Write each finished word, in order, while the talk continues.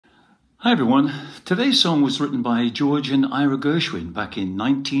Hi everyone, today's song was written by George and Ira Gershwin back in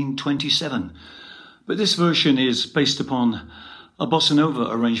 1927, but this version is based upon a bossa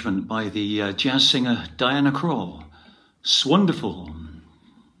nova arrangement by the jazz singer Diana Krall. Swonderful.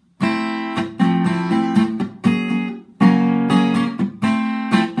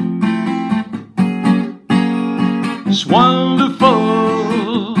 It's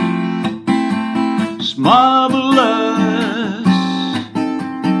wonderful, it's marvelous,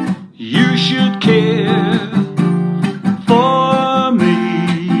 you should care for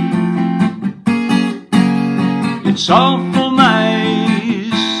me. It's all